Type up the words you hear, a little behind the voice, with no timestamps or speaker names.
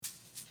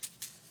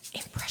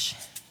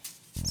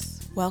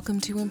Impressions. Welcome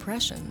to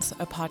Impressions,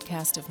 a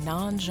podcast of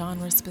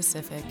non-genre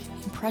specific,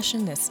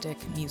 impressionistic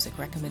music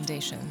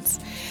recommendations.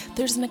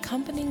 There's an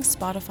accompanying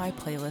Spotify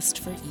playlist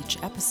for each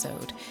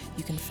episode.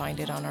 You can find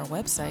it on our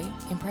website,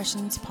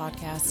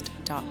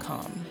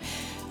 impressionspodcast.com.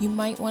 You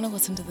might want to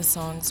listen to the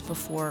songs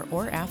before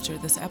or after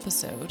this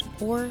episode,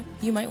 or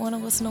you might want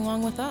to listen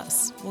along with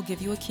us. We'll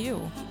give you a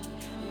cue.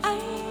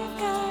 I've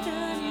got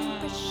an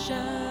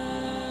impression.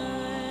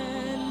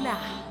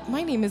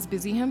 My name is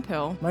Busy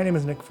Hempill. My name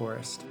is Nick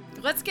Forrest.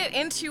 Let's get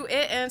into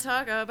it and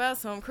talk about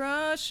some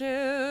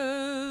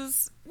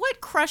crushes.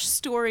 What crush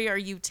story are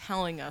you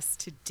telling us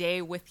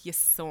today with your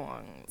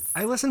songs?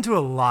 I listen to a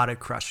lot of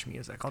crush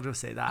music, I'll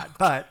just say that. Okay.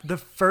 But the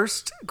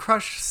first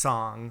crush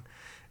song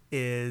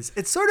is,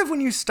 it's sort of when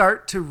you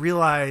start to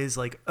realize,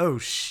 like, oh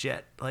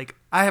shit, like,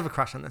 I have a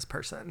crush on this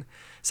person.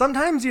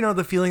 Sometimes, you know,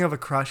 the feeling of a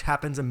crush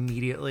happens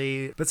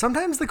immediately, but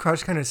sometimes the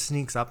crush kind of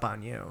sneaks up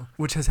on you,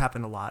 which has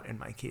happened a lot in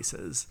my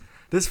cases.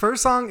 This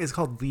first song is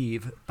called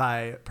Leave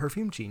by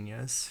Perfume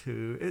Genius,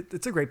 who,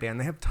 it's a great band.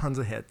 They have tons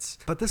of hits.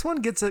 But this one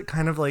gets it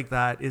kind of like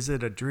that. Is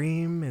it a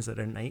dream? Is it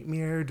a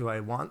nightmare? Do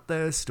I want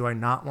this? Do I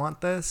not want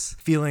this?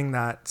 Feeling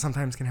that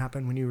sometimes can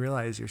happen when you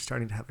realize you're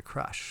starting to have a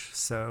crush.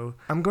 So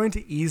I'm going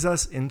to ease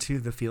us into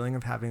the feeling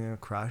of having a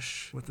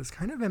crush with this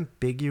kind of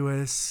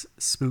ambiguous,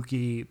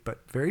 spooky,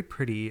 but very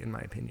pretty, in my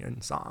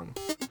opinion, song.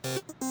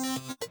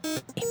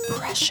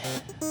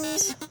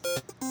 Impressions.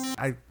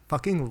 I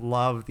fucking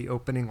love the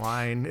opening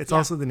line. It's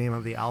also the name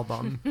of the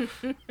album,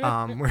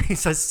 where he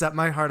says, "Set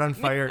my heart on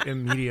fire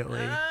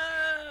immediately."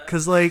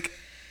 Because, like,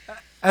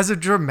 as a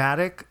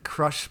dramatic,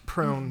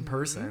 crush-prone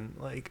person,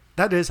 like,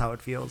 that is how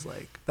it feels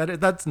like.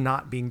 That's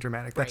not being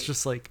dramatic. That's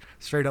just, like,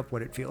 straight up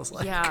what it feels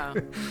like. Yeah.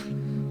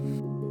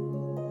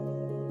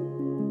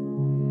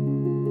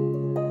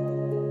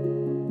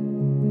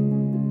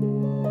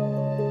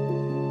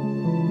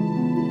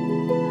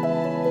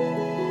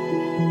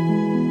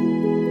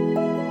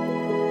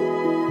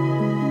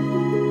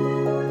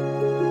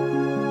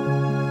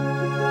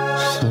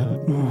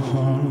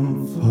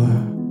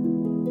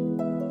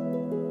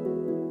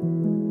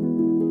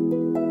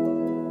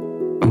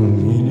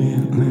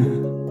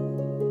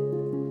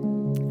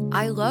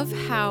 I love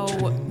how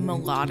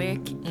melodic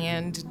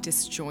and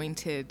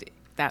disjointed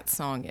that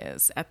song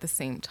is at the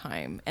same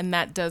time. And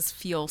that does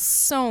feel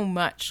so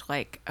much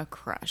like a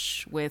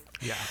crush with,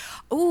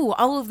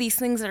 all of these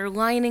things that are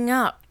lining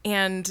up.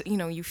 And, you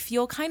know, you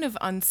feel kind of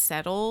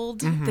unsettled.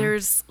 Mm-hmm.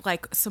 There's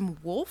like some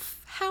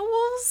wolf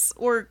howls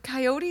or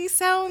coyote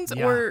sounds,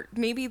 or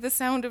maybe the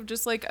sound of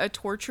just like a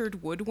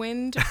tortured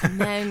woodwind.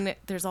 And then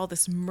there's all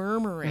this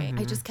murmuring.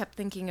 I just kept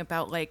thinking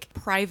about like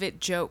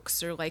private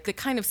jokes or like the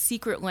kind of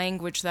secret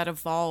language that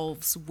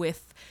evolves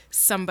with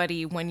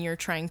somebody when you're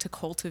trying to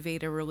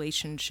cultivate a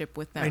relationship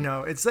with them. I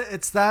know. It's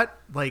that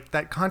like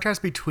that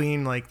contrast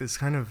between like this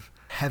kind of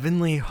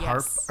heavenly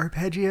harp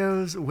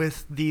arpeggios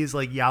with these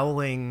like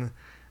yowling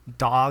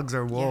dogs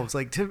or wolves.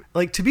 Like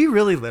to be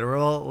really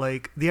literal,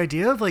 like the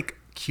idea of like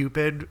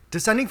Cupid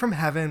descending from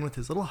heaven with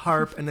his little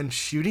harp and then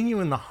shooting you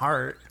in the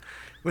heart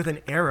with an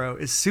arrow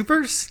is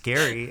super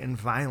scary and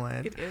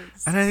violent. It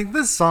is. And I think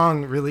this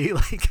song really,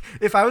 like,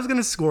 if I was going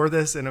to score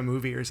this in a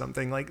movie or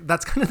something, like,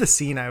 that's kind of the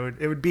scene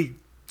it would be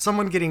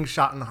someone getting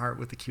shot in the heart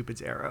with the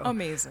Cupid's arrow.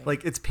 Amazing.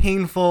 Like, it's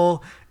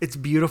painful, it's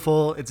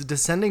beautiful, it's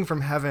descending from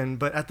heaven,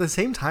 but at the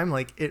same time,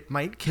 like, it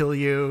might kill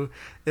you.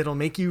 It'll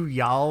make you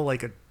yowl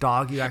like a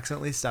dog you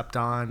accidentally stepped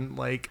on.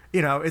 Like,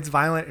 you know, it's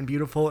violent and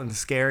beautiful and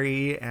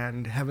scary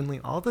and heavenly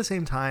all at the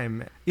same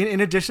time.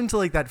 In addition to,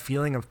 like, that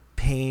feeling of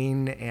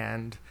pain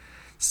and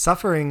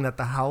suffering that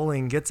the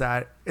howling gets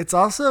at, it's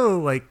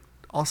also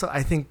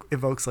I think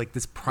evokes like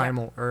this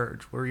primal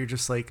urge where you're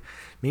just like,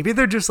 maybe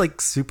they're just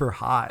like super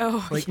hot.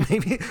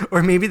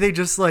 Maybe they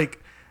just like,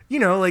 you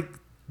know, like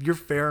your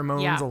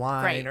pheromones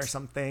align or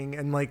something,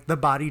 and like the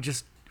body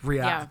just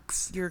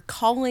reacts. Yeah. You're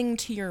calling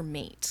to your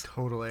mate.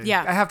 Totally.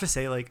 Yeah. I have to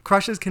say, like,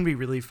 crushes can be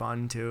really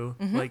fun too.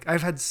 Mm-hmm. Like,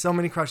 I've had so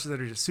many crushes that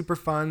are just super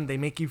fun. They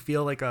make you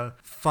feel like a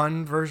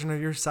fun version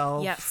of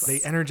yourself. Yes. They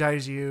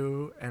energize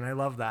you, and I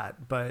love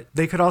that. But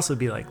they could also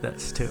be like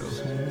this too.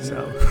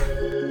 So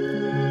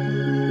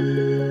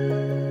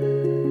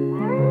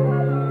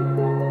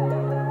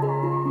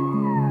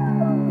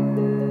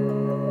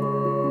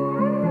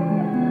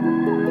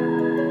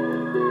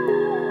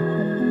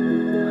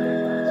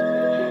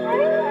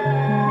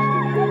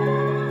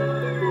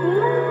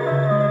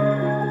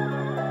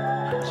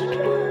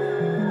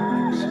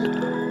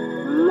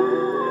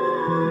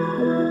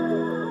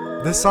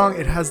this song,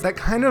 it has that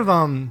kind of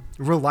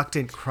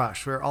reluctant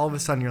crush where all of a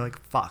sudden you're like,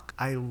 fuck,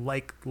 I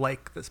like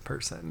this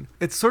person.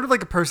 It's sort of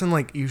like a person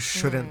like you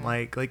shouldn't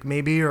like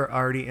maybe you're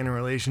already in a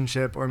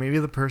relationship, or maybe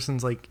the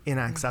person's like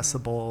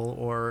inaccessible,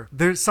 or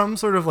there's some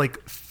sort of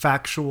like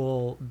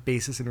factual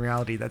basis in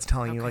reality that's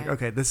telling you like,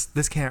 okay,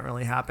 this can't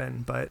really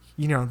happen, but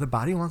you know, the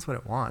body wants what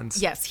it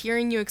wants. Yes,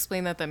 hearing you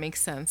explain that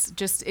makes sense.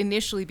 Just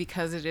initially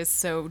because it is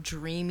so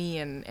dreamy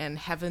and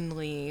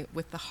heavenly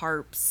with the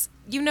harps.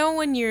 You know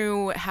when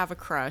you have a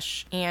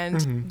crush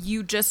and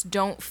you just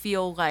don't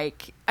feel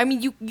like, I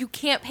mean, you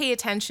can't pay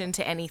attention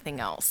to anything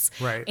else.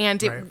 Right,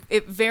 And right.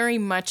 it very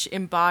much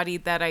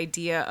embodied that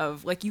idea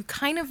of like, you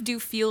kind of do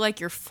feel like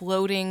you're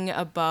floating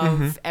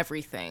above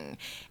everything.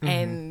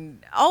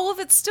 And all of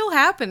it's still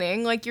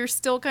happening. Like you're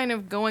still kind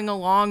of going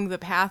along the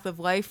path of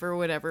life or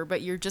whatever,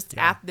 but you're just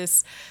at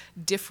this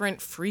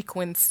different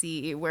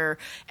frequency where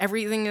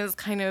everything is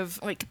kind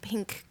of like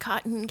pink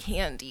cotton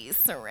candy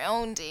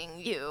surrounding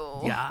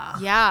you. Yeah.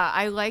 Yeah,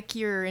 I like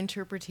your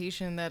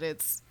interpretation that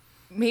it's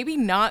maybe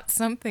not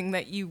something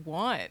that you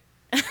want.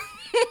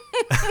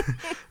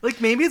 Like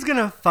maybe it's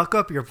gonna fuck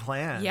up your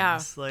plans. Yeah,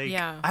 Like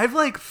yeah. I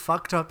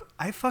fucked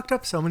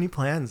up so many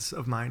plans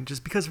of mine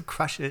just because of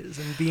crushes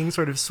and being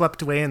sort of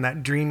swept away in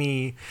that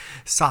dreamy,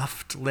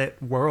 soft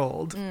lit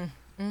world.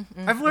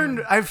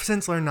 I've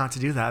since learned not to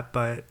do that,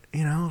 but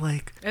you know,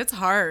 like It's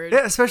hard.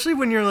 yeah, especially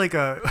when you're like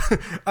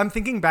I'm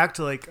thinking back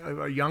to like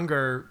a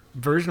younger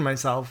version of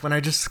myself when I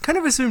just kind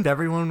of assumed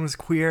everyone was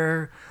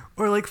queer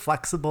or like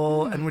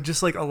flexible and would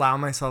just like allow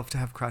myself to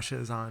have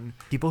crushes on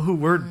people who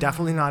were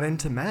definitely not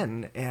into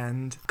men.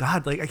 And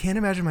God, like I can't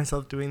imagine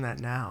myself doing that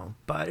now,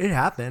 but it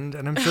happened.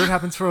 And I'm sure it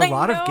happens for a I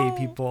lot of gay know.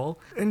 people.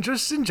 And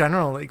just in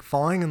general, like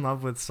falling in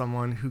love with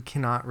someone who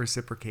cannot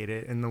reciprocate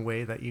it in the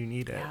way that you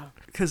need it. Yeah.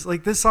 Because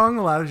like this song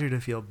allows you to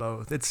feel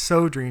both. It's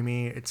so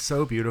dreamy, it's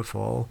so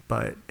beautiful,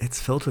 but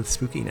it's filled with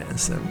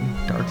spookiness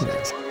and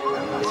darkness.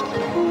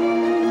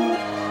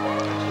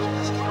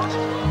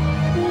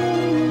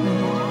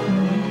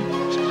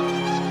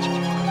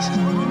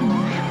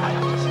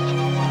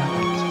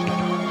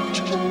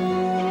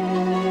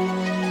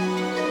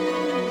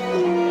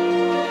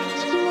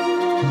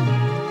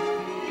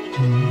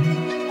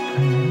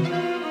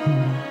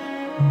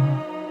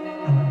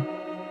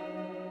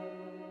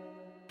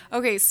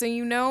 Okay, so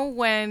you know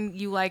when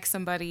you like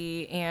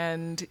somebody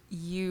and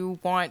you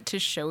want to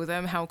show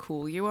them how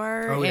cool you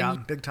are. Oh, and, yeah,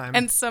 big time.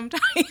 And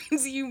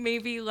sometimes you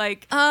maybe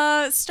like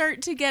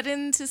start to get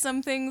into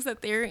some things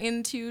that they're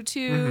into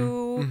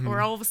too,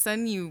 or all of a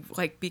sudden you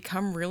like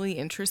become really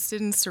interested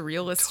in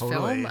surrealist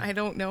Totally. film. I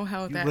don't know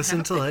how that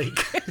Listen to happened.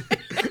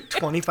 like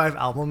 25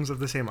 albums of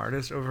the same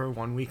artist over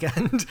one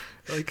weekend.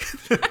 Like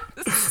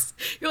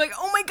You're like,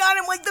 oh my god,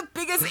 I'm like the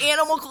biggest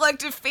Animal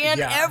Collective fan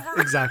yeah, ever.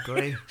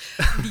 exactly.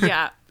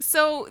 Yeah.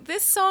 So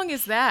this song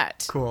is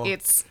that. Cool.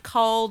 It's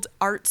called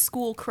Art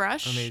School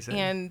Crush. Amazing.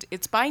 And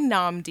it's by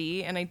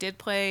Namdi. And I did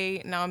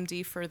play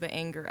Namdi for the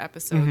Anger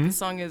episode. The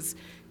song is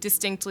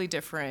distinctly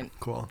different.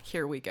 Cool.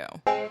 Here we go.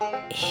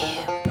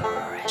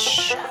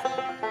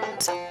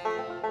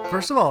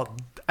 First of all,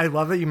 I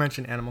love that you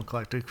mentioned Animal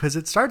Collective because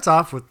it starts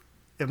off with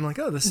I'm like,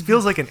 oh, this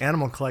feels like an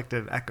Animal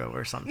Collective echo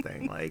or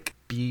something, like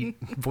beat,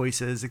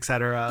 voices,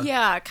 etc.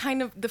 Yeah,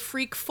 kind of the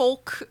freak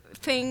folk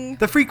thing.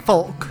 The freak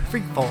folk.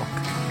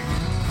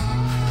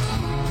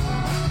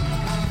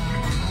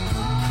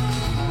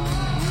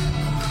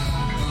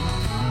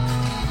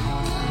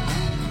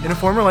 In a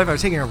former life, I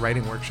was taking a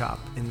writing workshop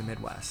in the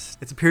Midwest.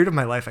 It's a period of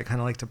my life I kind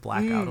of like to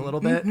black out a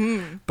little bit.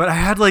 But I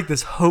had like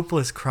this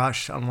hopeless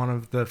crush on one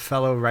of the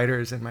fellow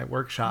writers in my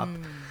workshop.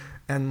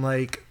 And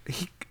like,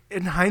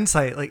 in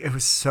hindsight, like it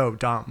was so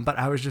dumb, but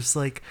I was just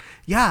like,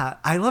 yeah,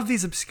 I love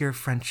these obscure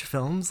French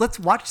films. Let's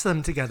watch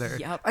them together.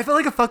 Yep. I felt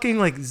like a fucking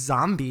like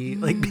zombie,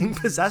 like being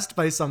possessed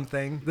by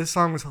something. This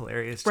song was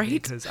hilarious to me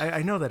Right? because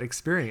I know that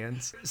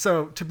experience.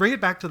 So to bring it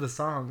back to the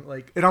song,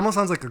 like it almost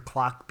sounds like a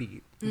clock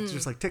beat. It's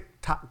just like tick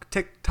tock,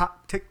 tick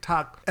tock, tick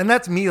tock. And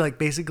that's me like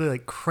basically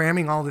like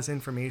cramming all this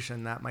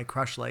information that my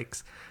crush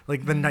likes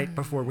like the night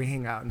before we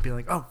hang out and be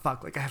like, oh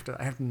fuck, like I have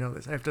to know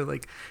this. I have to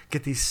like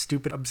get these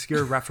stupid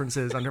obscure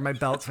references under my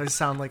belt so I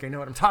sound like I know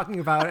what I'm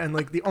talking about. And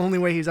like the only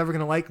way he's ever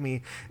gonna like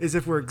me is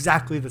if we're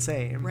exactly the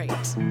same. Right.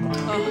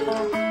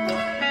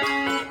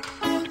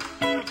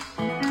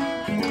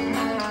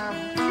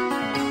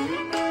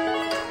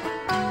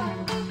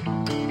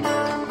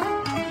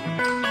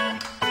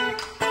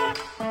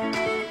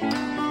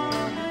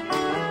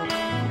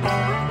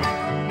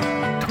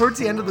 Towards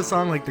the end of the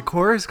song, like the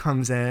chorus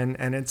comes in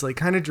and it's like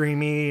kind of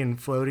dreamy and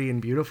floaty and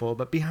beautiful,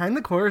 but behind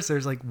the chorus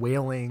there's like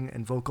wailing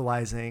and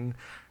vocalizing,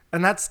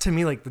 and that's to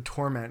me like the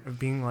torment of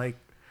being like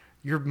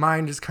your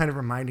mind is kind of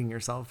reminding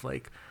yourself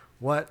like,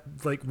 what,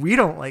 like we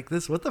don't like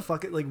this, what the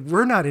fuck, like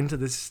we're not into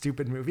this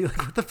stupid movie, like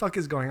what the fuck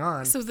is going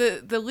on? So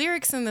the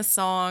lyrics in the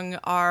song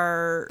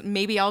are,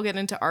 maybe I'll get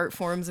into art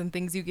forms and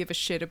things you give a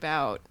shit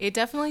about. It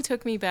definitely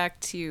took me back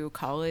to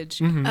college.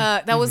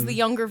 That was the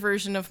younger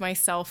version of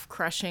myself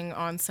crushing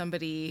on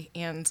somebody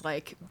and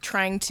like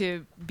trying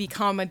to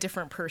become a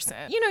different person.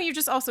 You know, you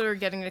just also are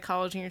getting to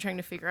college and you're trying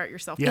to figure out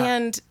yourself. Yeah.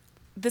 And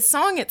the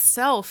song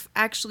itself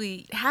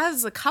actually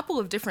has a couple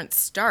of different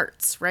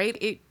starts, right?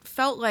 It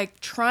felt like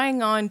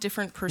trying on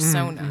different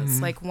personas,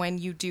 like when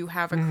you do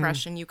have a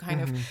crush and you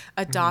kind of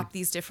adopt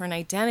these different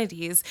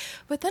identities.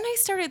 But then I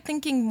started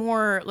thinking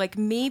more like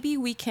maybe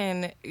we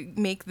can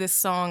make this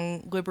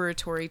song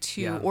liberatory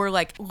too, Yeah. or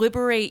like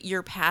liberate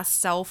your past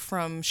self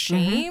from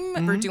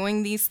shame for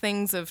doing these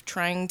things of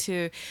trying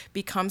to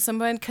become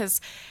someone.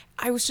 Because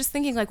I was just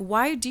thinking, like,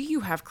 why do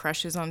you have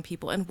crushes on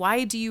people and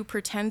why do you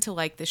pretend to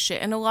like this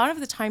shit? And a lot of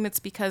the time it's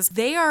because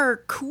they are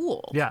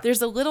cool. Yeah.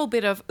 There's a little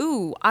bit of,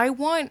 ooh, I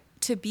want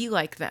to be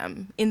like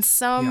them in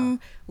some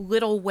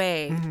little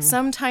way.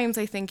 Sometimes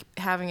I think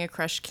having a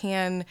crush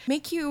can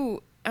make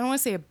you, I don't want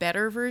to say a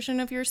better version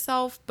of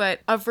yourself,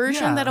 but a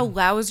version that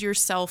allows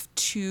yourself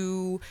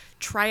to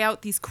try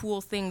out these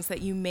cool things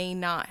that you may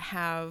not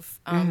have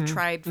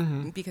tried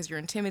because you're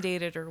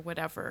intimidated or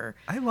whatever.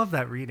 I love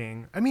that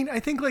reading. I mean,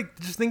 I think like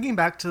just thinking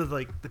back to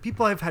like the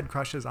people I've had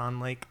crushes on,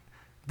 like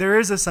there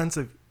is a sense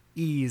of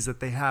ease that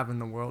they have in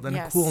the world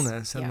and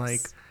coolness and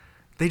like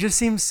they just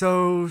seem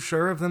so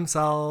sure of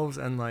themselves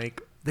and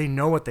like they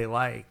know what they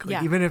like.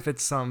 Like even if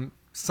it's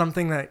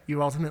something that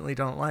you ultimately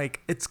don't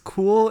like, it's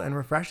cool and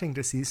refreshing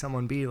to see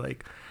someone be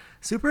like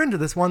super into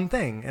this one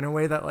thing in a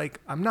way that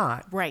like I'm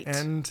not. Right.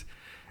 And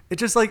it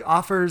just like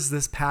offers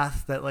this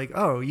path that like,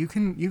 oh, you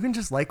can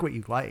just like what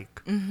you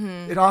like.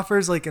 It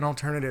offers like an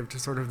alternative to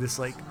sort of this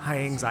like high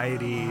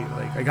anxiety,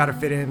 like I gotta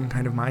fit in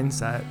kind of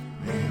mindset.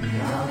 Maybe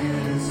I'll get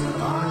into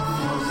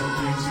articles and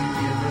things you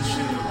give a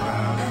shit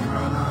about and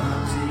run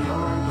up to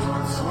your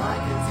door so I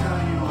can tell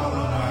you all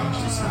about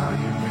just how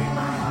you make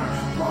my heart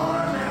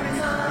warm every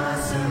time I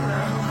sit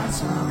around. I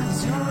smile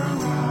 'cause you're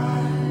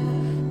alive.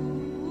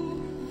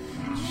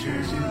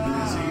 You're too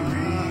busy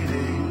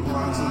reading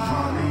blogs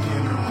upon the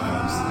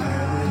interwebs,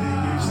 editing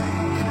your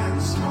zine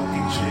and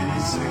smoking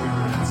shitty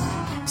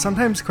cigarettes.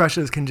 Sometimes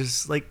crushes can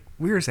just like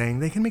we were saying,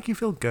 they can make you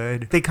feel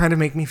good. They kind of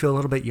make me feel a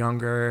little bit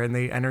younger and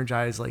they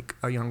energize like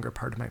a younger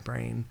part of my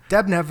brain.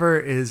 Deb Never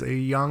is a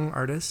young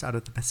artist out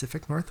of the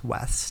Pacific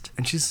Northwest.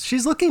 And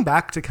she's looking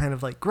back to kind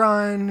of like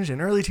grunge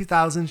and early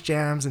 2000s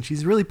jams and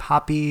she's really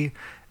poppy.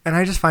 And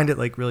I just find it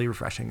like really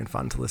refreshing and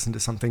fun to listen to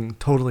something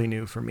totally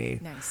new for me.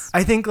 Nice.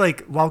 I think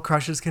like while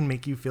crushes can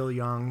make you feel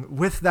young,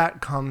 with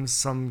that comes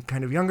some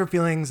kind of younger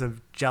feelings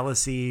of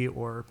jealousy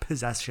or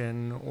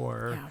possession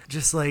or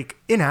just like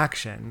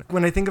inaction.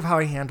 When I think of how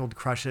I handled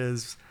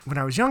crushes when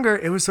I was younger,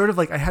 it was sort of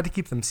like I had to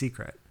keep them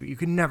secret. You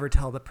could never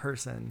tell the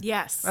person.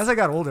 Yes. As I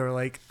got older,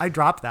 like I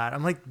dropped that.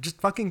 I'm like, just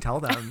fucking tell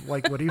them.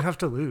 Like, what do you have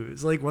to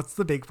lose? Like, what's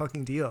the big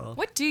fucking deal?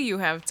 What do you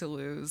have to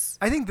lose?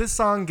 I think this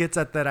song gets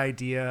at that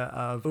idea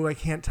of, oh, I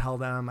can't tell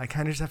them. I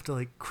kind of just have to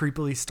like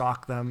creepily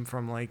stalk them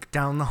from like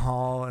down the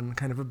hall and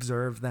kind of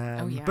observe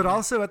them. Oh, yeah. But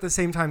also at the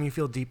same time, you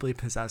feel deeply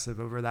possessive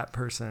over that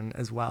person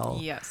as well.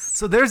 Yes.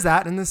 So there's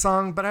that in the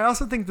song. But I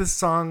also think this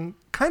song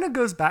kind of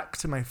goes back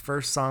to my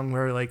first song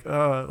where like,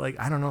 oh, like,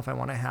 I don't know if I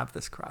want to have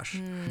this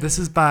crush. This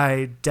is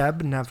by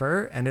Deb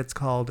Never and it's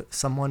called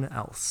Someone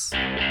Else.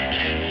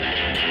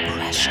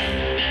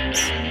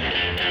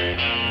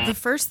 The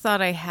first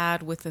thought I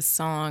had with the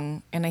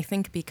song, and I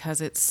think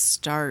because it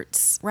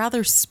starts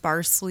rather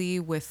sparsely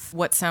with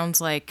what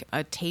sounds like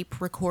a tape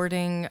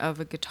recording of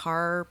a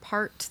guitar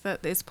part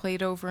that is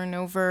played over and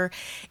over,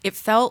 it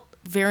felt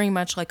very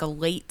much like a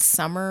late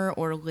summer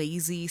or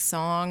lazy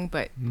song,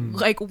 but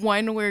like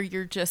one where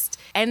you're just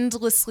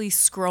endlessly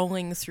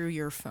scrolling through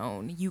your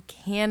phone. You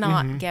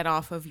cannot get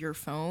off of your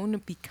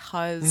phone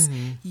because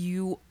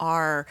you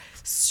are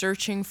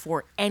searching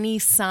for any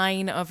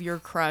sign of your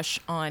crush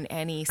on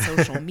any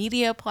social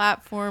media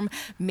platform.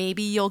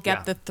 Maybe you'll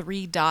get the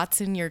 3 dots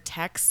in your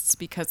texts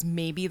because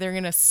maybe they're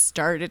going to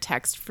start a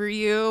text for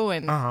you.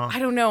 And I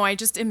don't know. I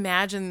just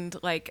imagined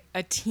like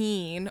a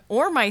teen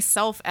or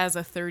myself as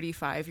a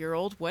 35-year-old,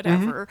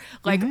 whatever,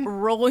 like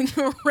rolling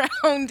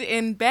around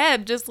in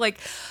bed, just like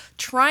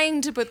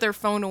trying to put their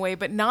phone away,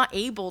 but not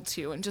able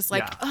to. And just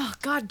like, oh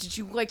God, did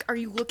you like, are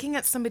you looking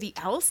at somebody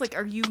else? Like,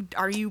 are you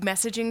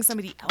messaging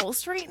somebody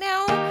else right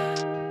now?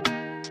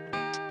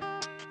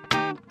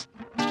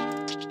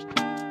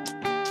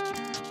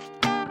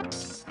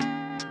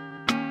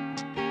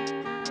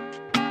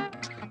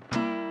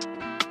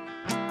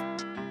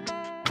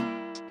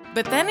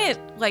 But then it,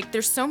 like,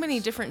 there's so many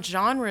different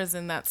genres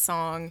in that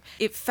song.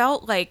 It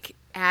felt like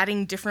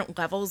adding different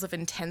levels of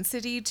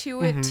intensity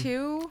to it,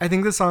 too. I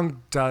think the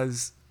song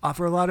does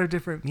offer a lot of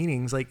different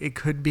meanings. Like, it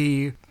could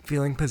be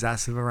feeling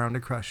possessive around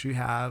a crush you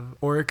have,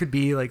 or it could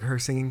be, like, her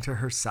singing to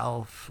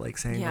herself, like,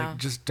 saying, like,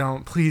 just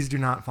please do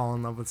not fall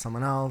in love with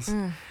someone else.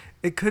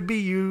 It could be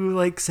you,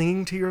 like,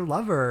 singing to your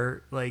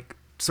lover, like,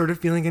 sort of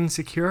feeling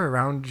insecure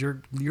around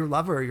your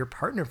lover, your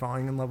partner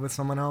falling in love with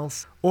someone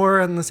else.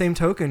 Or on the same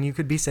token, you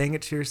could be saying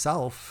it to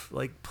yourself,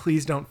 like,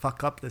 please don't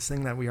fuck up this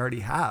thing that we already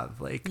have.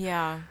 Like,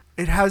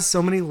 it has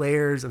so many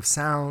layers of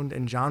sound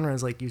and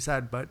genres, like you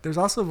said, but there's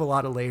also a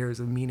lot of layers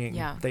of meaning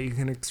that you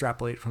can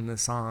extrapolate from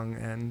this song.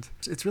 And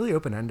it's really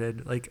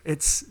open-ended. Like,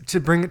 it's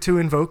to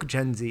invoke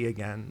Gen Z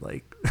again.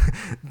 Like,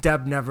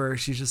 Deb Never,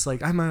 she's just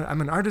like, I'm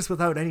an artist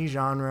without any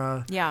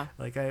genre. Yeah.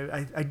 Like,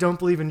 I don't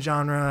believe in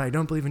genre. I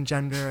don't believe in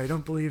gender. I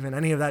don't believe in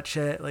any of that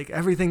shit. Like,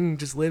 everything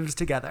just lives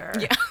together.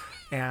 Yeah.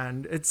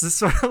 And it's this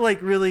sort of like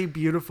really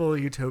beautiful,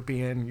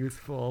 utopian,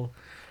 youthful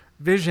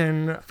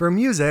vision for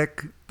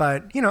music,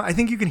 but you know, I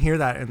think you can hear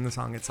that in the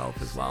song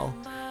itself as well.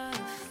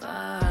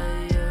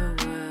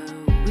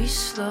 We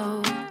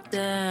slow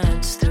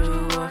dance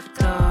through our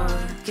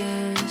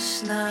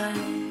darkest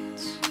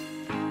nights.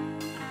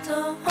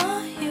 Don't want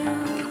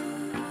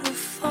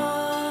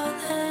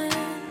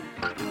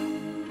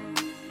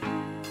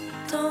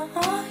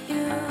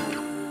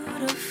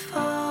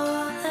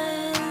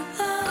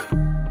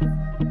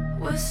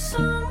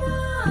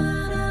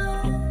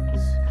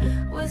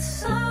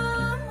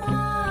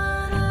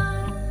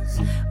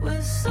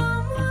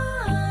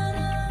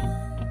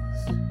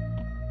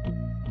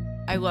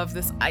I love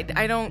this.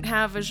 I don't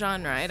have a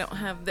genre. I don't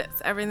have this.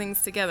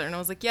 Everything's together. And I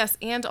was like, yes.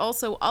 And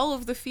also all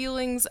of the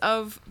feelings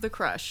of the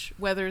crush,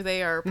 whether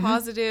they are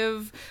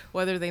positive,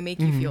 whether they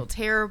make you feel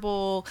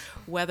terrible,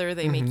 whether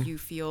they make you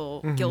feel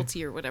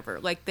guilty or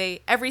whatever. Like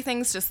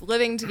everything's just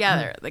living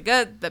together. The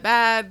good, the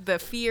bad, the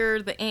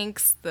fear, the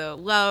angst, the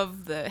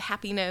love, the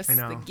happiness,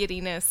 the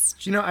giddiness.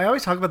 You know, I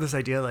always talk about this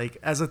idea, like,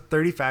 as a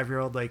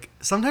 35-year-old, like,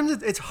 sometimes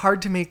it's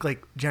hard to make,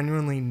 like,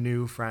 genuinely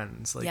new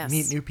friends. Like,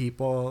 meet new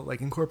people, like,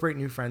 incorporate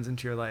new friends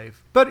into your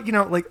life. But, you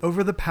know, like,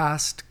 over the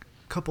past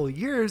couple of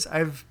years,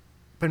 I've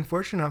been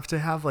fortunate enough to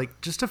have,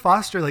 like, just to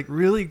foster, like,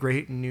 really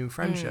great new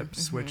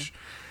friendships, which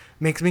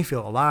makes me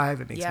feel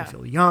alive. It makes me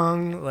feel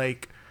young.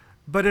 Like,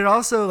 but it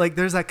also, like,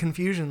 there's that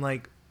confusion,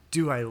 like,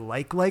 do I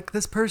like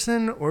this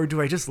person, or do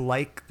I just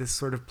like this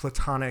sort of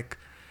platonic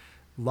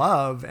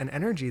love and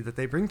energy that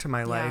they bring to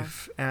my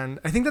life? And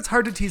I think that's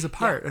hard to tease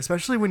apart,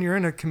 especially when you're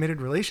in a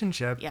committed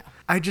relationship.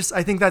 I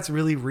think that's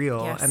really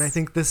real. And I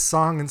think this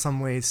song in some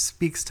ways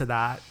speaks to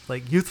that,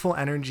 like, youthful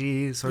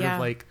energy, sort of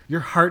like your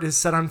heart is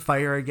set on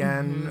fire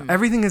again.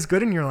 Everything is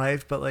good in your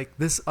life, but, like,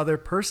 this other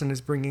person is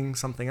bringing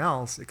something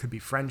else. It could be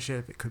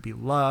friendship, it could be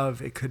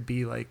love, it could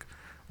be, like,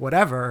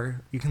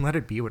 whatever. You can let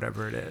it be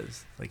whatever it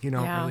is. Like, you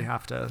don't really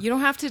have to. You don't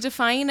have to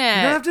define it.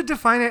 You don't have to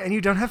define it, and you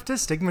don't have to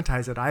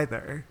stigmatize it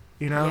either.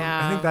 You know,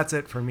 I think that's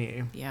it for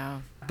me.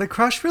 The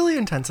crush really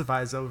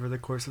intensifies over the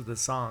course of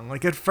this song.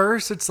 Like, at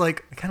first, it's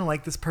like, I kind of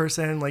like this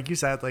person. Like you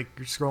said, like,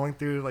 you're scrolling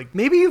through, like,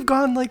 maybe you've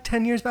gone, like,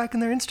 10 years back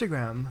in their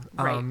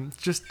Instagram.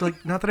 Just,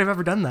 like, not that I've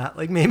ever done that.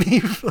 Like, maybe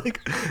you've,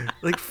 like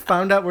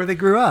found out where they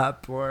grew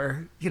up,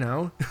 or, you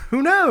know,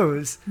 who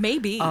knows?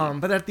 Maybe.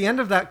 But at the end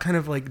of that kind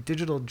of, like,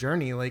 digital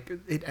journey, like,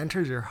 it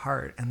enters your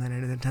heart, and then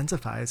it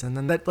intensifies. And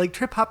then that, like,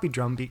 trip-hoppy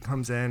drum beat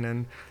comes in,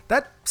 and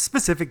that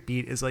specific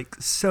beat is, like,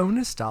 so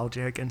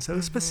nostalgic and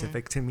so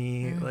specific to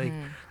me. Like,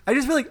 I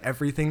just feel like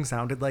everything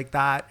sounded like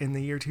that in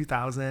the year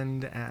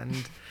 2000,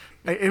 and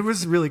it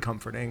was really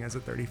comforting as a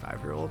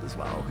 35-year-old as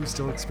well, who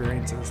still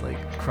experiences, like,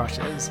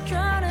 crushes.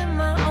 Drowning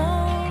my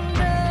own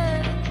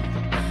bed,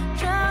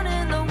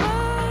 drowning the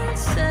world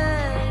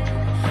said,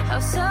 how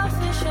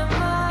selfish am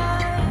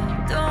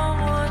I, don't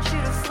want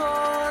you to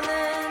fall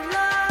in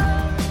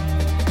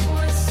love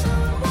with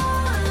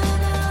someone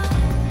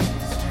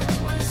else,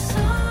 with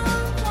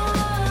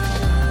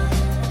someone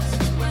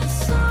else, with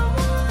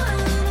someone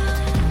else.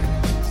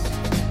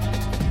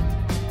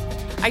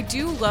 I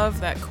do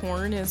love that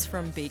Korn is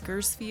from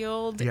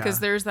Bakersfield, because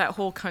there's that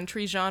whole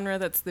country genre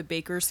that's the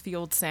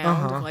Bakersfield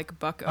sound, like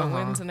Buck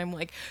Owens, and I'm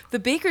like, the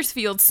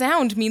Bakersfield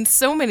sound means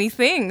so many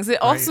things.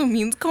 It also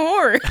means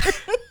corn.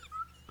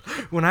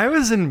 When I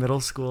was in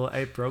middle school,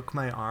 I broke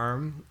my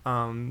arm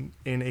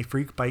in a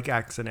freak bike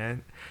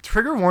accident.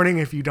 Trigger warning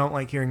if you don't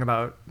like hearing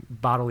about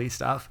bodily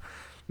stuff.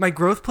 My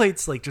growth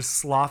plates, like, just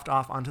sloughed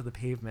off onto the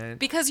pavement.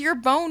 Because your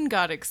bone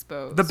got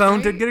exposed. The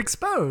bone did get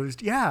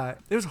exposed. Yeah.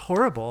 It was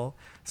horrible.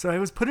 So I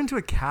was put into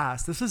a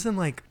cast. This was in,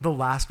 like, the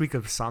last week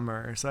of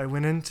summer. So I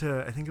went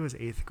into, I think it was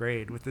 8th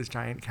grade, with this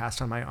giant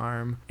cast on my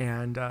arm.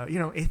 And, you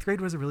know, 8th grade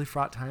was a really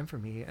fraught time for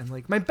me. And,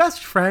 like, my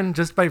best friend,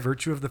 just by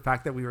virtue of the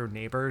fact that we were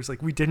neighbors,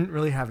 like, we didn't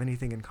really have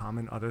anything in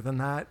common other than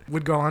that,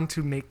 would go on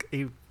to make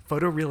a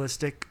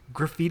photorealistic,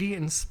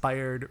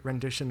 graffiti-inspired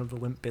rendition of the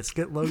Limp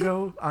Bizkit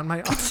logo on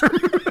my arm.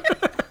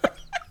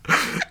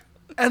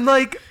 And,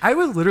 like, I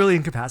was literally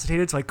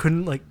incapacitated, so I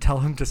couldn't, like, tell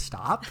him to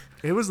stop.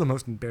 It was the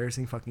most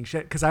embarrassing fucking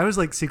shit, because I was,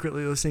 like,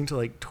 secretly listening to,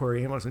 like,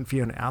 Tori Amos and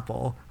Fiona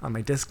Apple on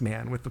my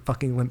Discman with the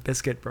fucking Limp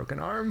Bizkit broken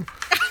arm.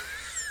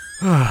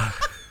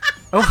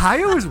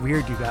 Ohio is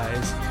weird, you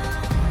guys.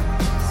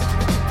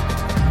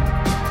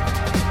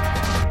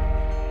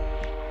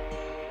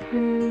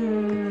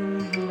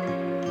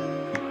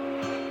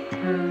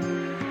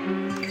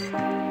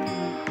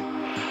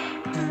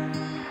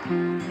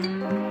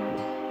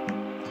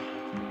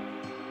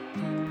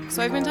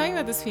 So I've been talking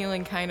about this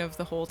feeling kind of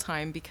the whole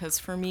time, because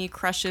for me,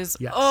 crushes,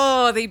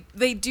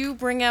 they do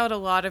bring out a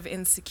lot of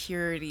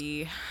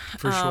insecurity.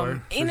 For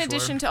sure. In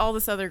addition to all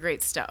this other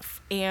great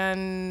stuff.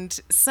 And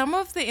some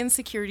of the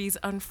insecurities,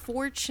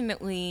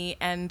 unfortunately,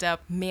 end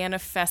up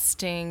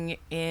manifesting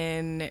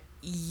in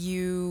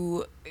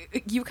you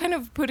kind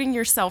of putting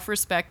your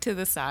self-respect to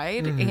the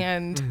side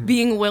and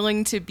being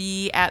willing to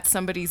be at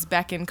somebody's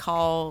beck and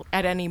call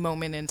at any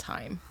moment in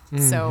time.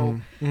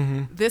 So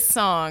this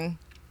song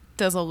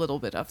does a little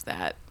bit of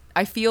that.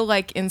 I feel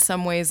like in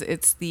some ways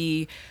it's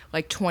the,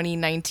 like,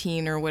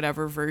 2019 or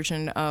whatever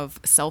version of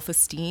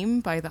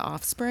Self-Esteem by The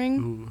Offspring.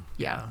 Ooh,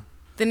 yeah.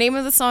 The name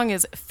of the song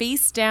is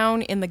Face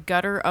Down in the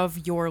Gutter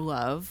of Your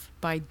Love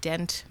by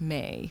Dent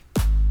May.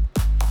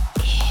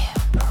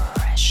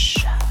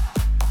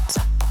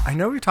 I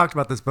know we've talked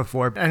about this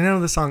before. I know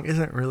the song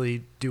isn't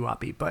really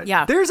doo-woppy, but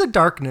there's a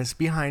darkness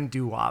behind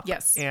doo-wop.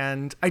 Yes.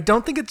 And I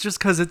don't think it's just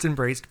because it's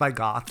embraced by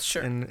goths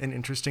in an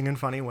interesting and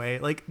funny way.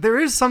 Like, there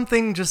is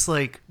something just,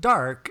 like,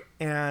 dark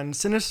and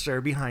sinister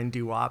behind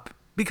doo-wop,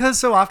 because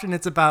so often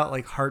it's about,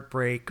 like,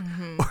 heartbreak,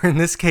 or in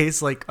this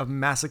case, like, a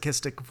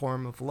masochistic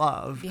form of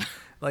love. Yeah.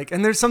 Like,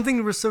 and there's something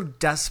that was so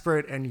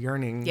desperate and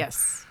yearning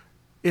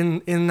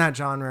in that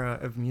genre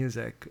of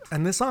music.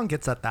 And this song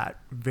gets at that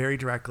very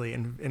directly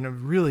and in a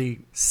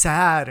really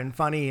sad and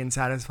funny and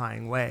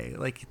satisfying way.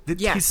 Like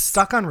Yes. he's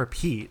stuck on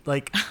repeat.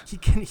 Like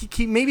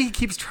maybe he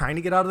keeps trying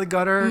to get out of the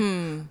gutter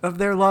of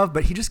their love,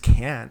 but he just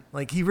can't.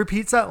 Like he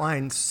repeats that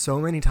line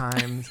so many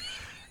times.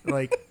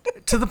 Like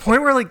to the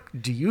point where like,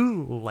 do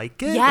you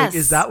like it? Yes. Like,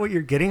 is that what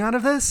you're getting out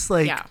of this?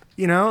 Like, Yeah.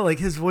 you know, like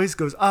his voice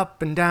goes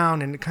up and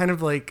down and kind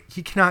of like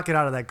he cannot get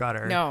out of that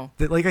gutter. No.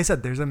 Like I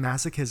said, there's a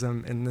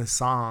masochism in this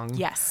song.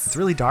 Yes. It's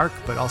really dark,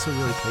 but also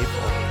really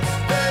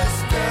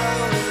playful.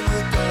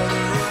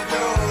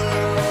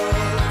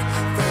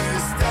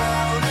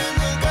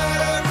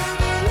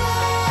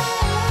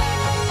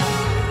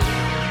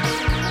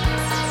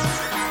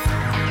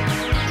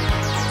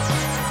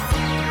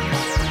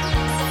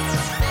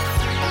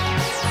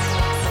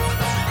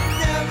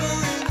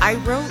 I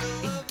wrote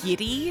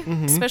giddy,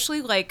 Mm-hmm.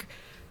 especially like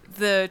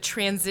the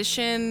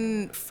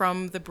transition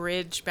from the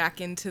bridge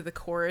back into the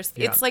chorus.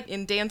 Yeah. It's like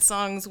in dance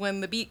songs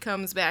when the beat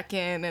comes back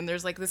in and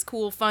there's like this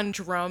cool fun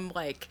drum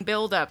like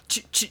build up.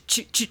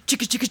 Mm-hmm.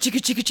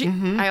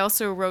 I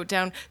also wrote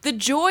down the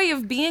joy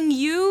of being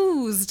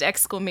used !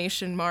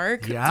 Exclamation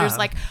mark. Yeah. There's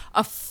like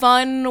a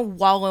fun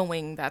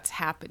wallowing that's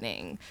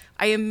happening.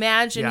 I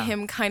imagine Yeah.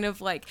 him kind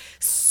of like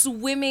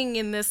swimming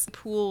in this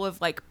pool of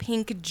like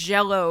pink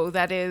jello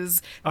that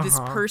is this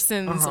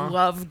person's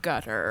love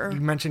gutter. You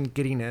mentioned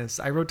giddiness.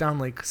 I wrote down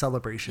like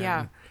celebration.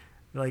 Yeah.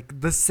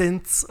 Like the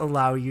synths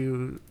allow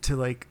you to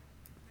like,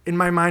 in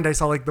my mind, I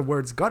saw like the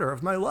words gutter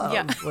of my love,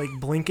 Yeah. like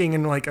blinking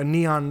in like a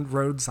neon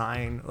road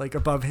sign, like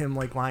above him,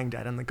 like lying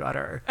dead in the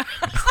gutter.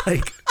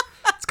 Like,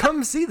 let's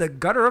come see the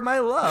gutter of my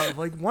love,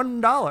 like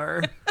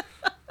 $1.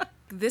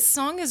 This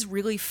song is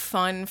really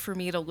fun for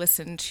me to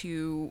listen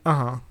to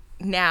Uh-huh.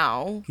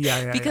 now.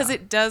 Yeah, because yeah.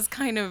 it does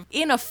kind of,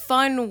 in a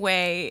fun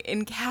way,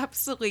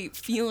 encapsulate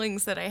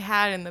feelings that I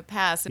had in the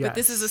past. But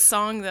this is a Yes.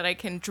 song that I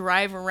can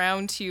drive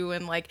around to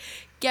and like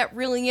get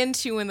really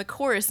into in the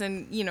chorus.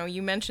 And, you know,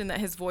 you mentioned that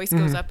his voice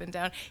goes up and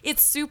down.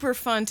 It's super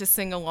fun to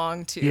sing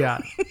along to. Yeah.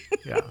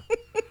 Yeah.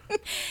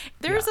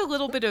 There's a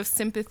little bit of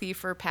sympathy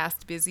for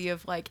Past Busy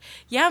of like,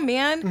 yeah,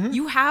 man,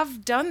 you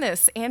have done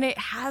this and it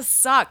has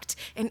sucked.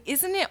 And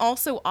isn't it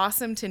also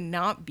awesome to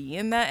not be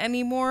in that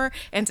anymore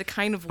and to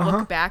kind of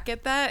look back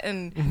at that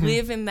and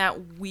live in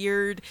that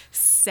weird,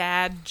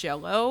 sad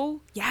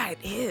jello? Yeah, it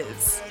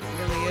is. It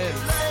really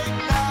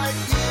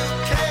is.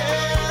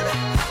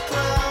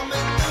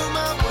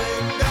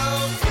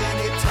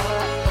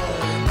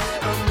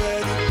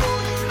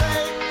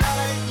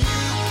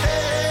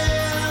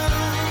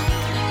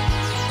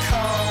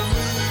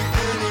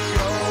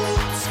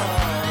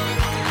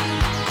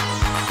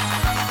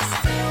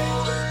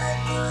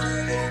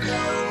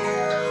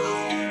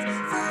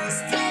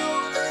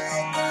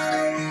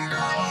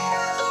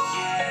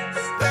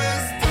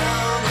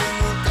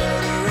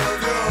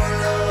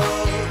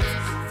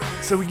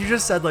 So you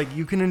just said like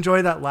you can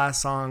enjoy that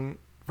last song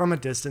from a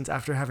distance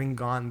after having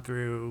gone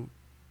through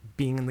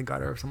being in the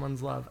gutter of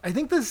someone's love. I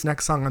think this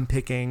next song I'm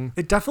picking,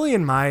 it definitely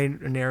in my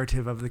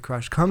narrative of the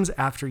crush comes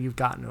after you've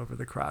gotten over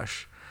the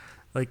crush.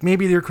 Like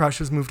maybe your crush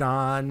has moved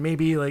on,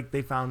 maybe like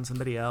they found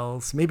somebody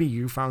else, maybe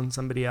you found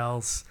somebody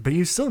else, but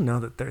you still know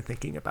that they're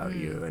thinking about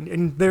you.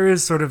 And there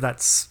is sort of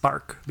that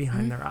spark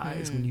behind their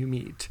eyes when you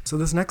meet. So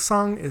this next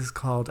song is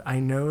called I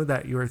Know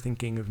That You're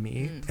Thinking of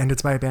Me, and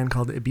it's by a band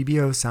called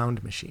Ibibio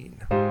Sound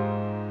Machine.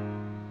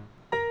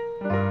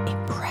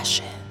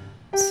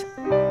 Impressions.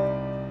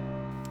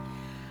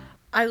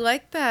 I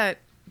like that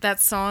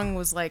that song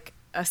was like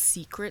a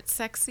secret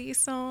sexy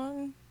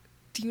song.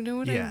 Do you know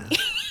what I Yeah.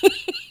 mean?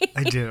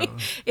 I do.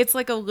 It's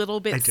like a little I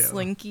bit do.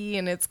 slinky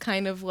and it's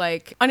kind of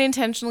like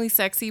unintentionally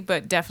sexy,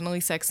 but definitely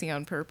sexy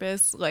on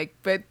purpose. Like,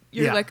 but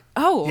you're Yeah. like,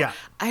 oh, Yeah.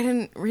 I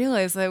didn't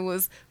realize I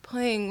was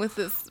playing with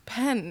this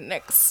pen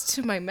next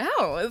to my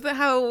mouth.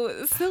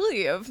 How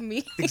silly of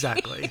me.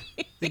 Exactly.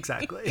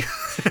 Exactly.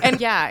 And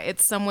yeah,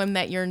 it's someone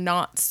that you're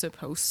not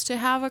supposed to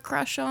have a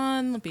crush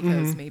on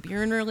because maybe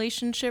you're in a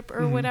relationship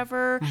or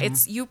whatever.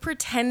 It's you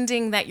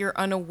pretending that you're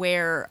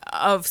unaware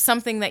of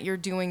something that you're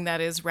doing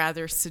that is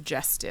rather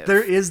suggestive.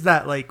 There is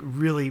that like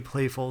really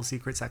playful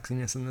secret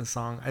sexiness in this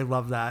song. I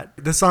love that.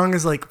 The song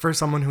is like for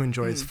someone who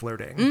enjoys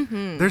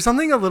flirting. There's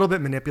something a little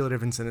bit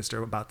manipulative and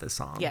sinister about this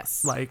song.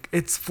 Yes. Like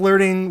it's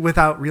flirting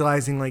without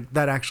realizing like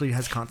that actually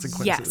has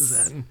consequences.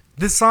 Yes. And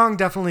this song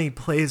definitely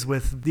plays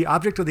with the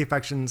object of the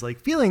affections like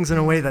feelings in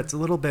a way that's a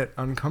little bit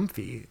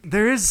uncomfy.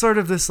 There is sort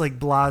of this like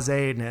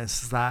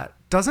blasé-ness that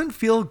doesn't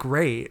feel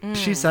great.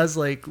 She says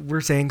like we're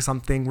saying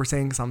something,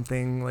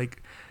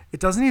 like it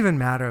doesn't even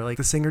matter. Like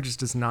the singer just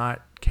does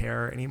not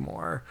care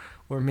anymore,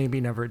 or maybe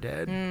never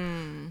did.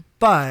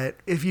 But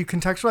if you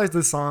contextualize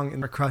this song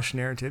in a crush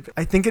narrative,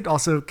 I think it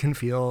also can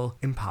feel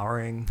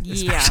empowering.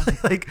 Yeah. Especially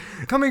like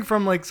coming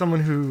from like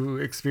someone who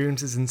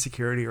experiences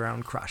insecurity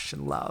around crush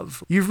and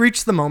love. You've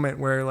reached the moment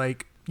where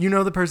like, you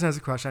know, the person has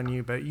a crush on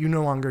you, but you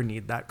no longer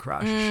need that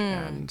crush.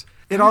 And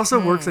it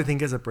also works, I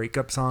think, as a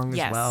breakup song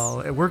Yes. as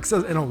well. It works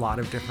in a lot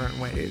of different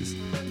ways.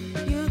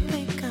 You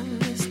think I'm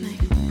listening,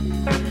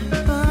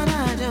 but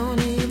I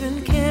don't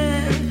even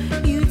care.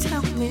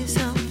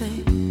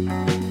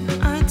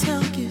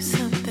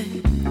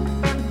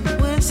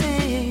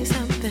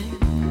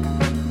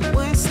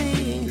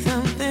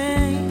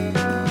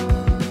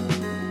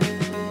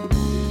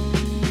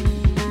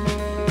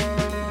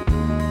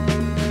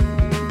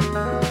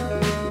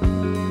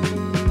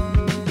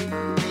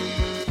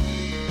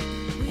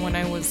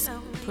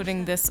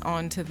 putting this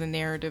onto the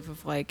narrative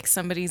of like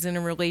somebody's in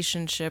a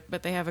relationship,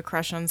 but they have a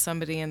crush on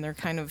somebody and they're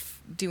kind of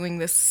doing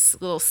this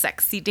little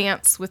sexy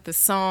dance with the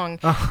song.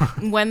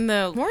 When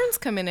the horns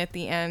come in at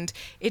the end,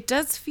 it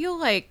does feel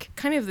like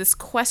kind of this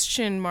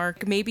question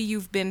mark. Maybe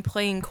you've been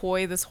playing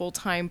coy this whole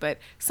time, but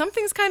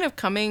something's kind of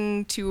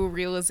coming to a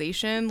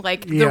realization.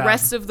 Like the Yeah.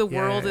 rest of the Yeah,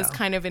 world yeah, is yeah.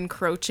 kind of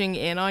encroaching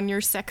in on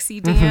your sexy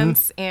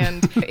dance.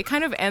 And it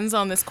kind of ends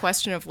on this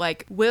question of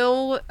like,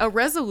 will a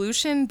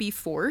resolution be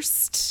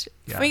forced?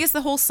 Yeah. I guess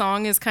the whole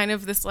song is kind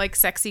of this like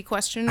sexy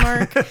question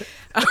mark.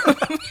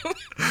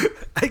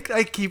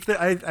 I keep the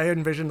I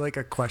envision like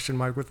a question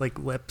mark with like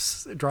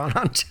lips drawn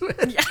onto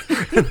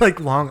it and like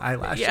long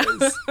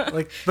eyelashes,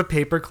 like the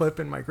paperclip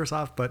in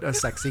Microsoft, but a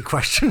sexy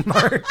question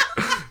mark.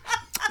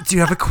 Do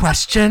you have a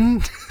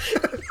question?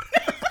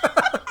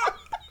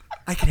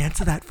 I can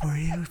answer that for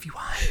you if you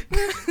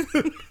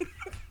want.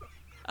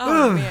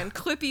 Oh man,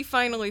 Clippy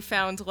finally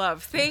found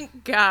love.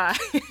 Thank God.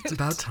 It's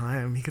about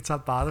time he could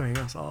stop bothering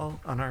us all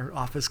on our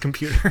office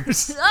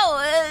computers.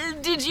 Oh,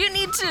 did you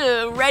need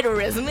to write a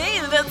resume?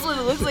 That's what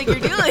it looks like you're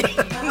doing.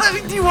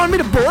 Do you want me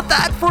to bullet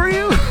that for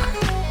you?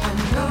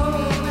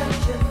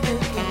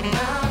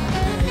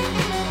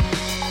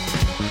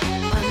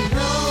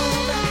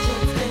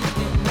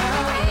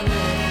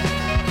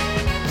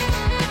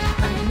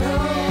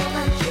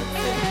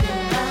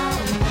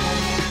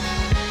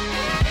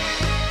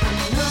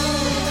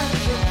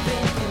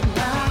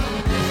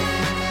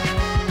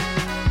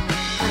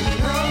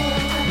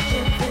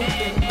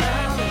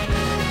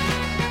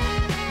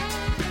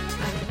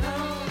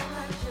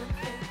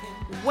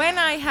 When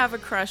I have a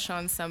crush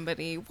on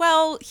somebody,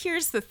 well,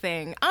 here's the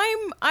thing.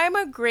 I'm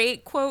a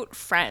great quote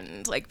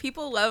friend. Like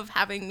people love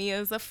having me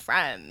as a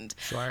friend.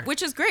 Sure.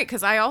 Which is great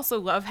because I also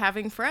love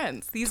having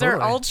friends. These are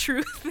Totally. all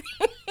true things.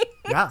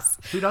 Yeah,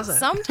 who doesn't?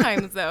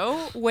 Sometimes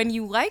though, when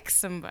you like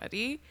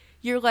somebody,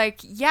 you're like,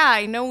 yeah,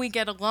 I know we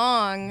get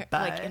along like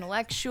But-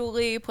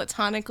 intellectually,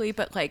 platonically,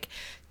 but like,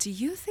 do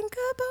you think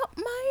about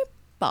my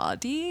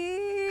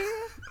body?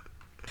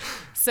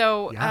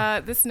 So Yeah.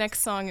 this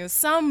next song is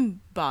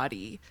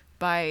Somebody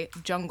by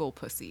Jungle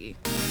Pussy.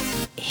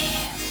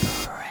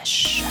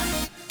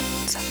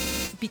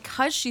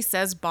 Because she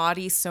says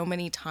body so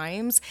many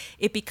times,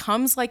 it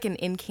becomes like an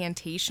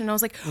incantation. I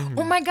was like,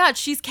 oh my God,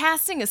 she's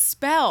casting a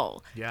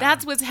spell. Yeah.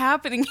 That's what's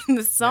happening in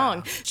the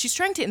song. Yeah. She's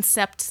trying to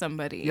incept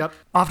somebody. Yep.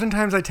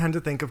 Oftentimes I tend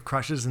to think of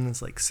crushes in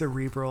this like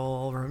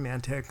cerebral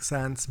romantic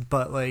sense,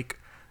 but like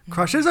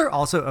crushes are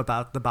also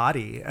about the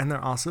body, and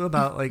they're also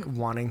about like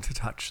wanting to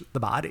touch the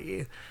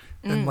body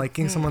and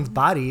liking someone's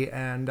body.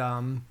 And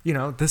you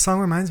know, this song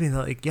reminds me that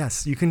like,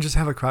 yes, you can just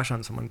have a crush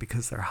on someone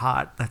because they're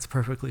hot. That's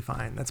perfectly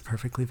fine. That's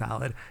perfectly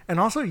valid. And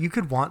also you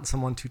could want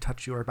someone to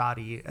touch your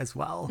body as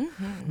well.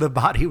 The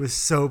body was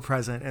so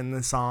present in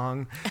the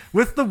song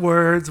with the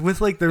words,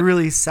 with like the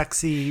really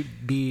sexy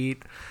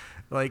beat.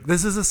 Like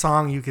this is a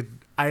song you could,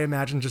 I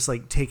imagine, just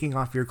like taking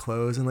off your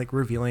clothes and like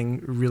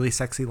revealing really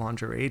sexy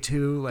lingerie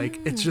to. Like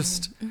it's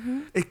just,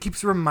 it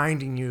keeps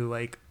reminding you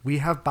like, we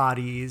have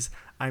bodies.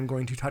 I'm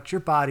going to touch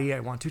your body. I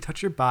want to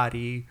touch your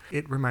body.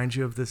 It reminds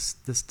you of this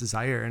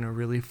desire in a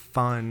really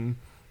fun,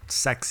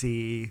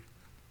 sexy,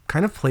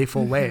 kind of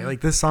playful way.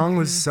 Like this song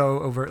was so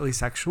overtly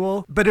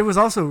sexual, but it was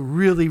also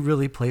really,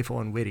 really playful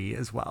and witty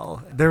as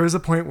well. There was a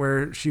point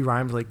where she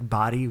rhymed like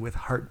body with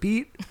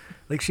heartbeat.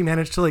 Like she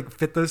managed to like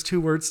fit those two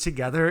words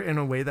together in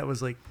a way that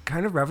was like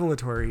kind of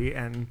revelatory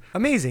and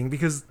amazing,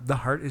 because the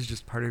heart is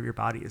just part of your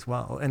body as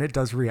well. And it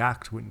does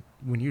react when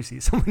you see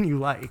someone you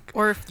like.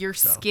 Or if your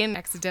skin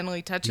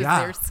accidentally touches Yeah.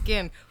 their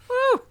skin.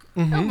 Woo!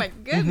 Oh my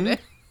goodness.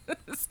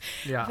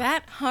 Yeah.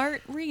 That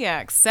heart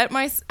reacts. Set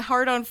my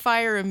heart on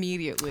fire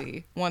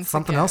immediately. Once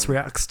Something again. else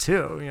reacts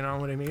too, you know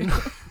what I mean?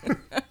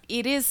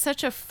 It is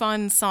such a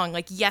fun song.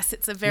 Like, yes,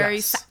 it's a very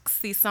Yes.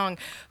 sexy song,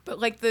 but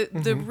like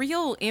the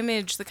real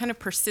image, the kind of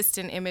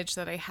persistent image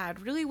that I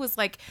had really was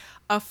like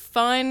a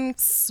fun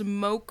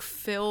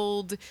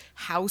smoke-filled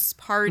house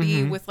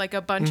party with like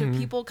a bunch of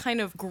people kind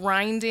of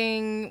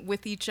grinding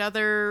with each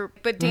other,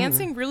 but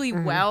dancing really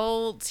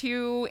well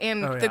too.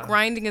 And Oh, the yeah.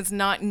 grinding is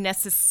not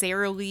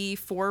necessarily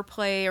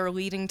foreplay or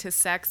leading to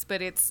sex,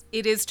 but it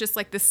is just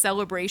like the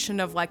celebration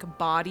of like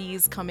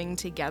bodies coming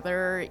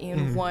together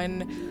in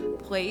one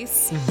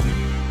place.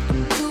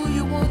 Do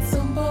you want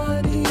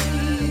somebody?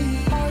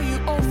 Are you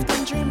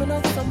often dreaming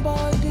of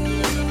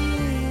somebody?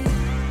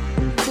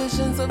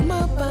 Visions of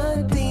my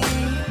body,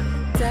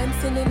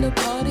 dancing in the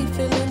party,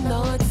 feeling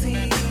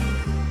naughty.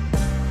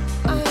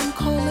 I'm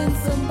calling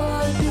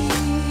somebody.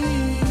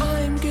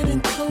 I'm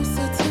getting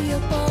closer to your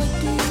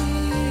body.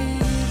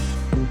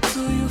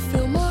 Do you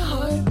feel my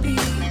heartbeat?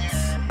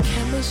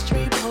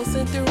 Chemistry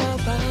pulsing through our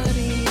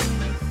bodies.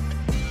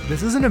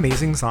 This is an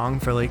amazing song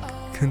for like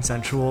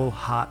consensual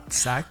hot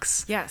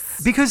sex.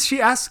 Yes. Because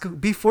she asks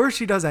before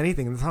she does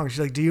anything in the song, she's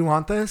like, do you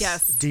want this?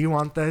 Yes. Do you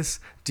want this?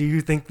 Do you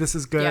think this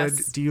is good?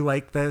 Yes. Do you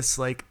like this?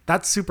 Like,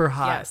 that's super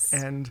hot. Yes.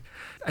 And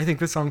I think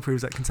this song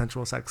proves that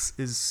consensual sex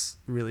is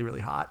really,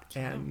 really hot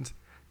and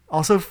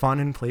also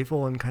fun and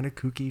playful and kind of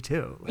kooky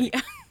too. Like,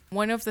 Yeah.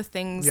 One of the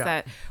things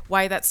Yeah.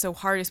 why that's so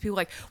hard is people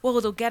are like, well,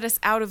 it'll get us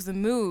out of the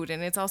mood.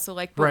 And it's also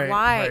like, but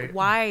Right.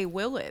 why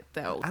will it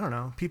though? I don't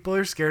know. People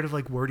are scared of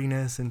like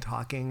wordiness and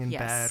talking in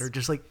Yes. bed or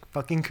just like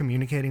fucking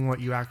communicating what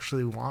you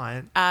actually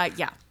want.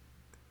 Yeah.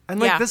 And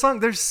like Yeah. this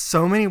song, there's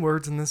so many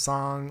words in this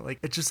song. Like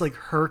it's just like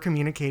her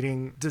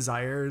communicating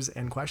desires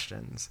and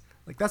questions.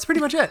 Like that's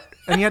pretty much it.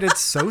 And yet it's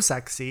so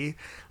sexy.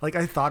 Like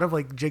I thought of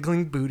like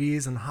jiggling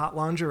booties and hot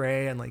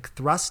lingerie and like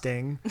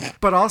thrusting,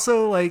 but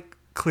also like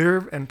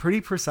clear and pretty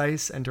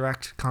precise and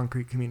direct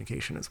concrete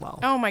communication as well.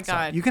 Oh my So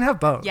God. you can have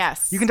both.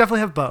 Yes. You can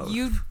definitely have both.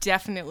 You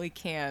definitely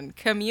can.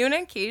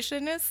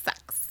 Communication is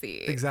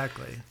sexy.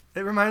 Exactly. It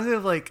reminds me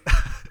of like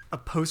a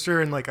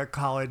poster in like a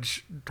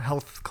college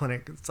health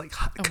clinic. It's like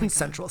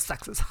consensual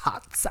sex is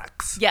hot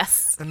sex.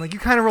 Yes. And like you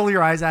kind of roll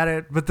your eyes at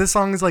it, but this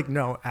song is like,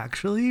 no,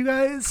 actually, you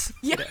guys,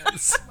 Yeah. it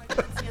is.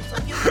 Tears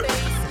on your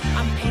face.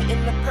 I'm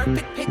painting the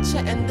perfect picture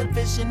and the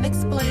vision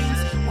explains.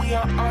 We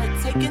are art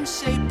taking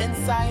shape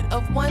inside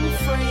of one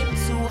frame.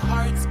 2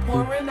 hearts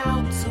pouring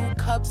out, 2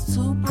 cups,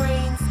 2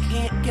 brains.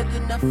 Can't get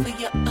enough of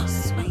your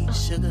sweet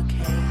sugar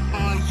cane.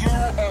 Are you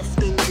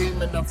often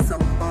dreaming of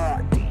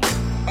somebody?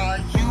 Are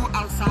you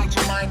outside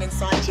your mind,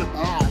 inside your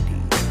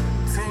body?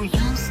 Do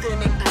you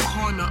stand in the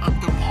corner of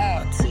the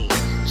party,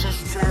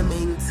 just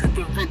jamming to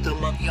the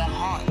rhythm of your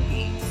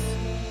heartbeat?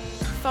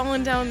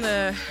 Falling down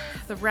the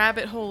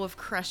rabbit hole of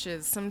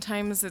crushes.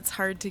 Sometimes it's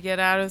hard to get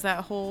out of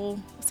that hole.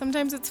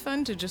 Sometimes it's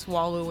fun to just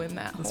wallow in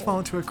that Let's hole. fall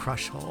into a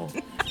crush hole.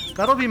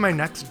 That'll be my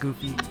next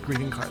goofy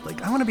greeting card.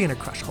 Like, I want to be in a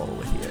crush hole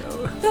with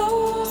you.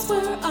 Those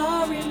were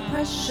our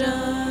impressions.